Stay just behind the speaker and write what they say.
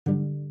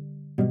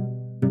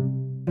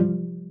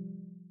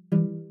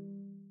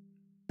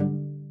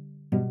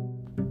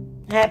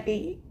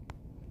Happy,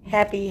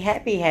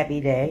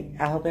 happy day.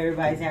 I hope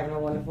everybody's having a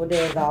wonderful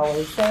day, as I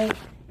always say.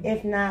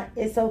 If not,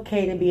 it's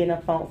okay to be in a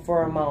funk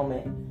for a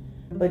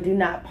moment, but do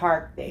not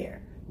park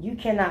there. You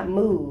cannot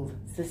move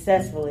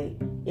successfully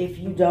if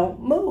you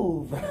don't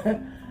move.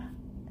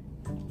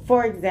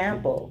 For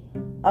example,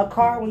 a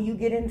car, when you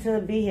get into a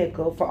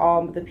vehicle, for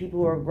all the people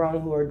who are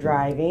grown who are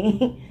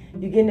driving,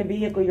 you get in a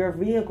vehicle, your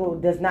vehicle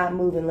does not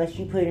move unless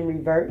you put it in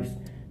reverse,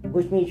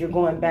 which means you're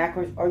going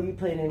backwards, or you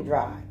put it in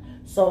drive.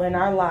 So in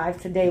our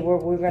lives today,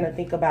 what we're going to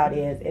think about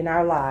is, in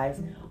our lives,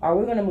 are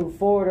we going to move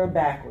forward or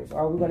backwards?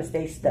 Or are we going to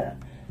stay stuck?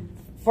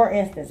 For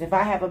instance, if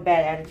I have a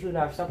bad attitude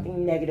or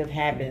something negative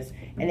happens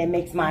and it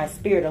makes my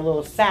spirit a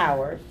little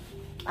sour,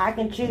 I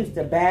can choose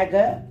to back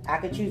up, I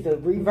can choose to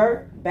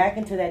revert back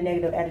into that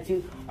negative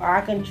attitude, or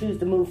I can choose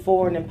to move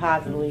forward and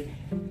positively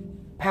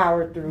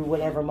power through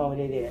whatever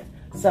moment it is.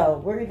 So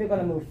we're either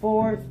going to move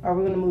forward, or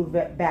we're going to move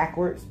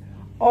backwards,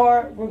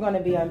 or we're going to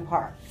be on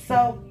park.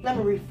 So let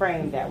me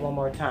reframe that one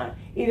more time.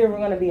 Either we're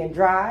going to be in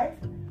drive,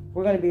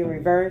 we're going to be in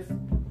reverse,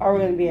 or we're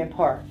going to be in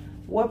park.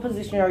 What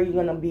position are you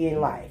going to be in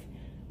life?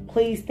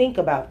 Please think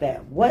about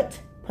that. What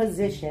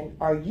position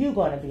are you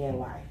going to be in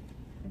life?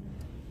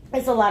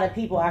 It's a lot of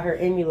people out here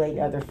emulating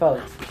other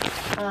folks.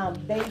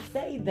 They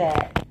say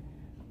that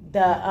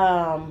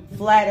the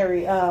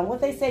flattery,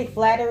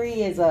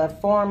 flattery is a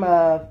form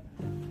of,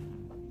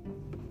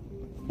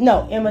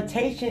 no,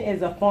 imitation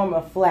is a form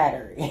of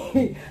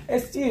flattery.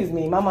 Excuse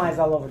me, my mind's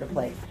all over the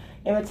place.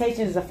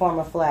 Imitation is a form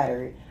of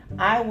flattery.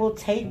 I will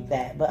take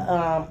that, but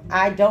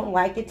I don't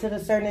like it to a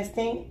certain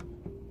extent.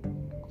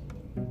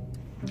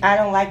 I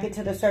don't like it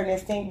to a certain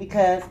extent,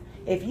 because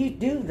if you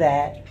do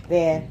that,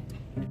 then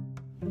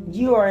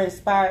you are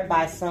inspired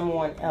by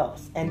someone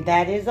else, and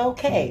that is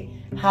okay.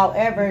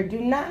 However,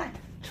 do not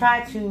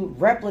try to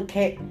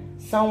replicate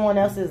someone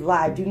else's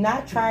life. Do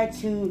not try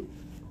to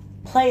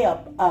play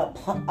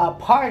a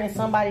part in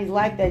somebody's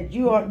life that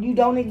you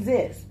don't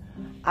exist.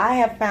 I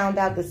have found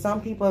out that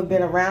some people have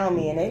been around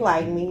me and they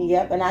like me,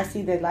 yep, and I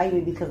see they like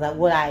me because of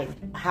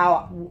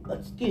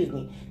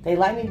they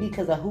like me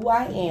because of who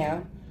I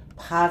am,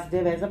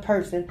 positive as a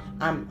person.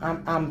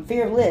 I'm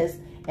fearless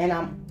and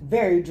I'm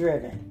very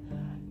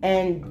driven.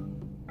 And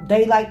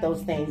they like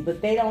those things,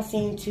 but they don't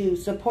seem to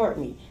support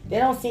me. They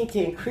don't seem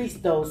to increase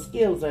those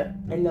skills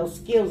and those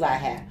skills I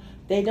have.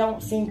 They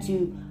don't seem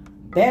to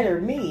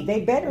better me.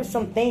 They better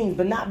some things,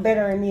 but not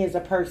bettering me as a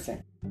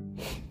person.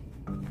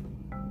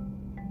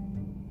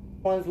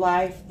 One's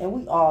life, and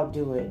we all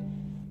do it,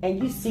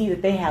 and you see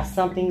that they have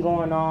something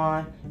going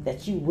on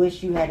that you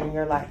wish you had in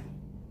your life.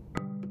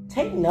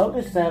 Take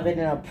notice of it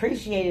and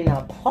appreciate it and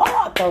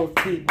applaud those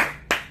people.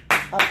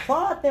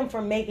 Applaud them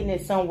for making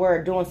it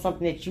somewhere, doing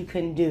something that you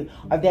couldn't do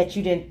or that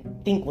you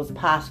didn't think was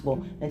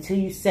possible until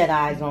you set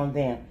eyes on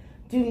them.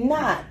 Do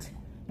not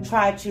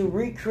try to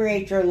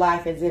recreate your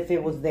life as if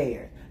it was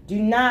theirs. Do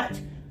not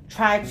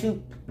try to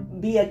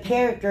be a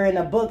character in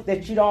a book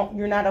that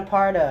you're not a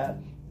part of.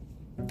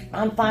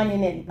 I'm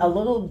finding it a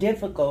little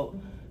difficult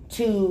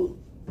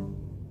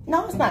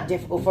no, it's not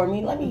difficult for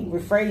me. Let me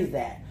rephrase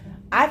that.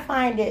 I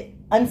find it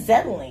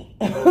unsettling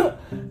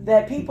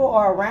that people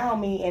are around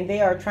me and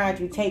they are trying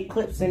to take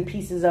clips and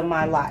pieces of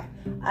my life.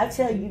 I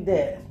tell you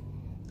this,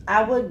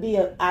 I would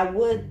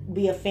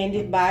be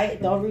offended by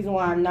it. The only reason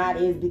why I'm not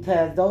is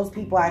because those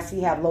people I see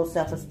have low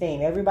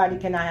self-esteem. Everybody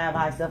cannot have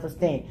high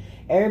self-esteem.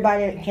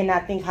 Everybody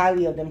cannot think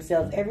highly of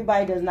themselves.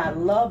 Everybody does not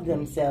love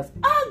themselves.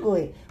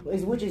 Ugly,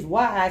 which is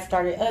why I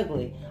started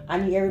Ugly. I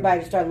need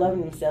everybody to start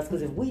loving themselves,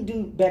 because if we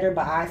do better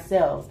by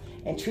ourselves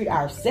and treat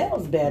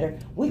ourselves better,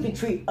 we can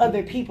treat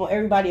other people,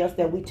 everybody else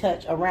that we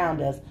touch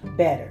around us,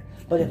 better.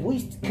 But if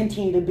we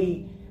continue to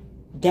be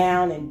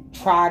down and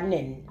trodden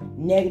and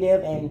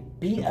negative and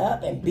beat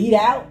up and beat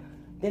out,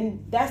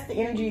 then that's the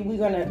energy we're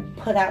going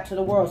to put out to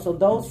the world. So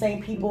those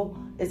same people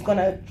is going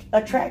to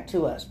attract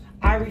to us.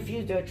 I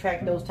refuse to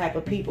attract those type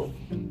of people.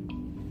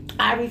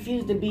 I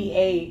refuse to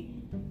be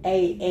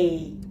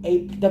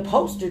the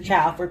poster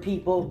child for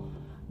people,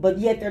 but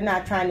yet they're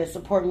not trying to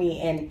support me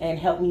and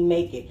help me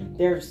make it.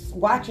 They're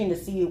watching to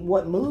see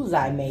what moves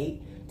I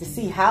make, to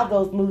see how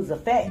those moves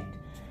affect.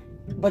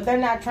 But they're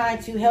not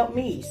trying to help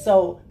me.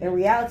 So in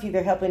reality,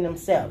 they're helping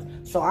themselves.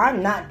 So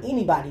I'm not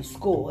anybody's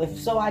school. If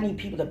so, I need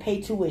people to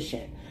pay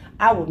tuition.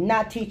 I will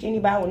not teach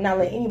anybody. I will not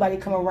let anybody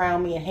come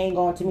around me and hang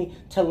on to me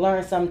to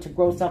learn something, to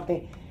grow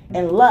something,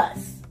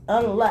 unless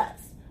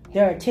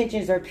their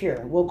intentions are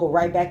pure. We'll go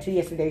right back to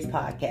yesterday's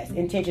podcast.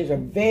 Intentions are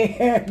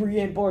very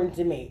important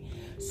to me.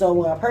 So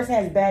when a person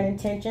has bad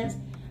intentions,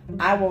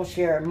 I won't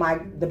share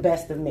the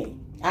best of me.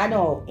 I don't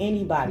owe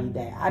anybody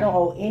that. I don't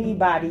owe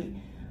anybody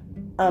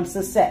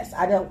success.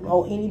 I don't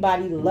owe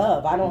anybody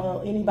love. I don't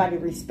owe anybody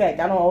respect.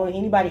 I don't owe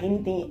anybody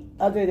anything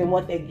other than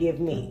what they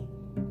give me.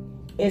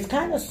 It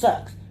kind of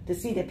sucks to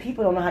see that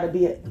people don't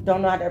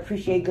know how to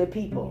appreciate good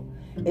people.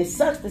 It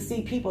sucks to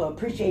see people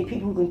appreciate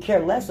people who can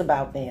care less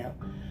about them.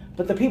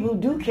 But the people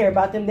who do care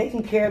about them, they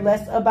can care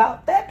less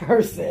about that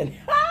person.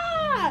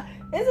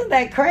 Isn't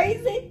that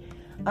crazy?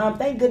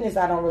 Thank goodness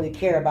I don't really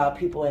care about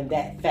people in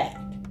that fact.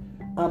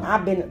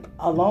 I've been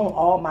alone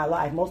all my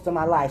life, most of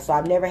my life. So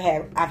I've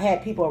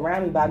had people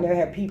around me, but I've never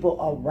had people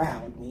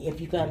around me,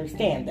 if you can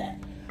understand that.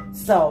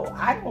 So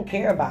I don't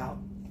care about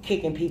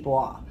kicking people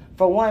off.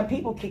 For one,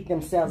 people kick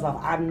themselves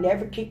off. I've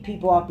never kicked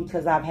people off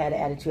because I've had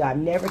an attitude. I've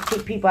never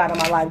kicked people out of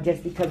my life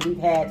just because we've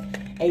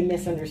had a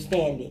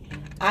misunderstanding.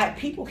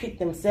 People kick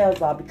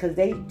themselves off because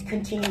they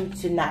continue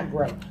to not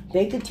grow.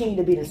 They continue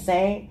to be the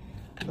same,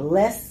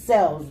 less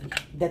selves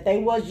that they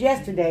was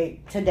yesterday,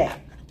 today.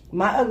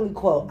 My ugly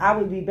quote, I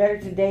would be better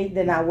today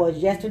than I was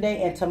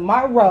yesterday, and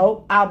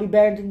tomorrow I'll be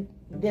better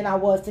than I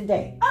was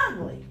today.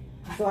 Ugly.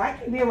 So I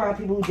can be around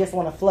people who just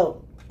want to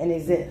float and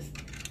exist.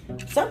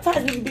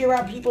 Sometimes we can be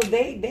around people,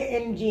 their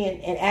energy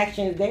and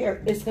actions,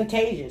 it's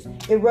contagious.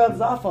 It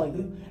rubs off on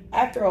you.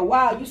 After a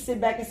while, you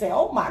sit back and say,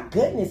 oh my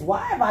goodness,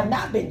 why have I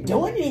not been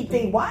doing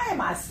anything? Why am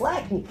I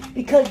slacking?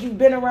 Because you've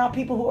been around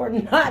people who are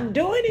not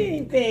doing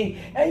anything,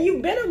 and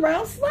you've been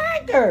around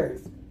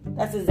slackers.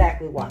 That's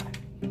exactly why.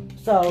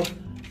 So,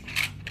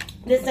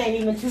 this ain't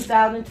even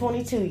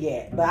 2022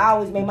 yet, but I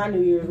always make my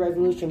New Year's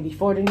resolution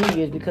before the New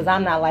Year's because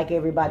I'm not like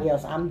everybody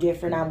else. I'm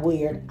different, I'm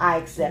weird, I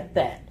accept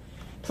that.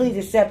 Please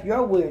accept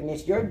your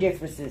weirdness, your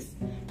differences.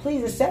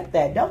 Please accept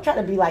that. Don't try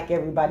to be like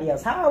everybody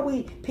else. How are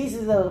we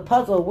pieces of the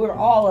puzzle if we're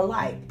all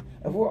alike,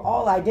 if we're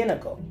all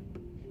identical?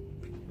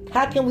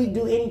 How can we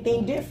do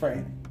anything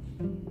different?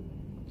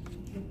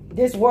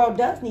 This world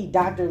does need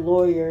doctors,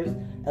 lawyers,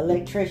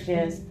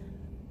 electricians,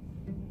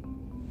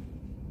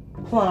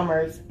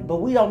 plumbers,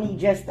 but we don't need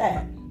just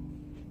that.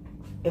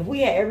 If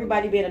we had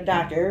everybody being a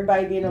doctor,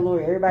 everybody being a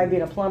lawyer, everybody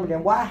being a plumber,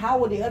 then how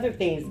would the other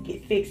things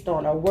get fixed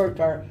on or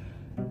worked or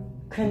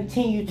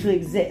continue to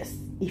exist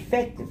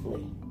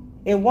effectively?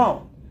 It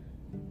won't.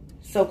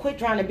 So quit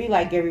trying to be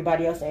like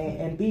everybody else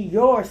and be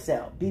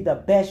yourself. Be the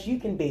best you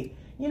can be.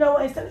 You know,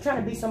 instead of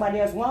trying to be somebody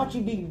else, why don't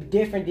you be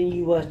different than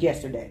you was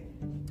yesterday?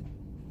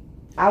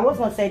 I was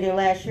going to say that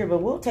last year,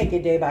 but we'll take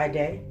it day by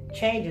day.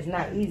 Change is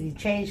not easy.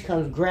 Change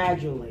comes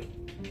gradually.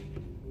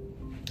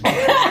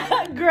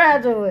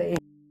 Gradually.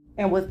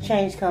 And with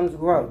change comes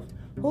growth.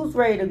 Who's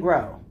ready to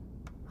grow?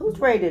 Who's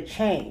ready to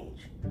change?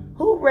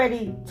 Who's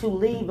ready to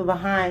leave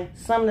behind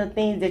some of the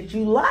things that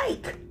you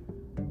like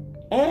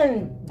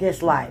and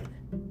dislike?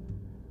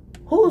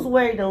 Who's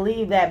ready to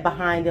leave that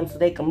behind them so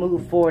they can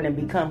move forward and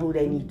become who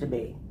they need to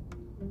be?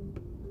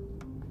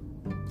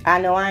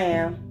 I know I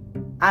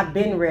am. I've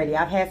been ready.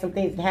 I've had some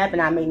things happen.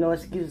 I made no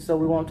excuses, so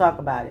we won't talk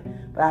about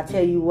it. But I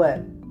tell you what,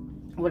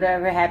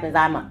 whatever happens,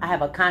 I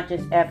have a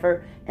conscious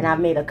effort and I've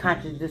made a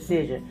conscious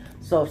decision.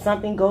 So if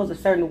something goes a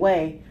certain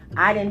way,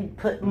 I didn't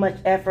put much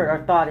effort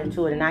or thought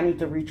into it, and I need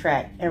to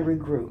retract and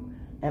regroup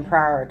and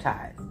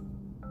prioritize.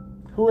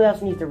 Who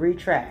else needs to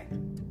retract,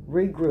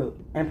 regroup,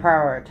 and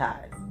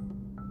prioritize?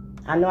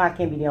 I know I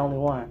can't be the only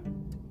one.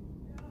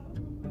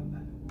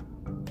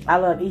 I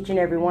love each and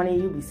every one of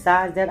you.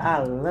 Besides that,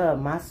 I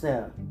love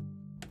myself.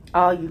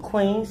 All you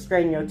queens,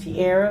 straighten your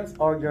tiaras,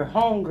 or your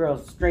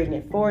homegirls, straighten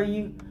it for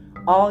you.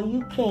 All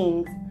you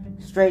kings,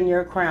 straighten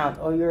your crowns,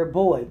 or your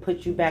boy,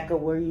 put you back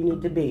up where you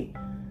need to be.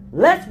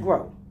 Let's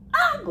grow.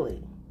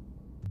 Ugly.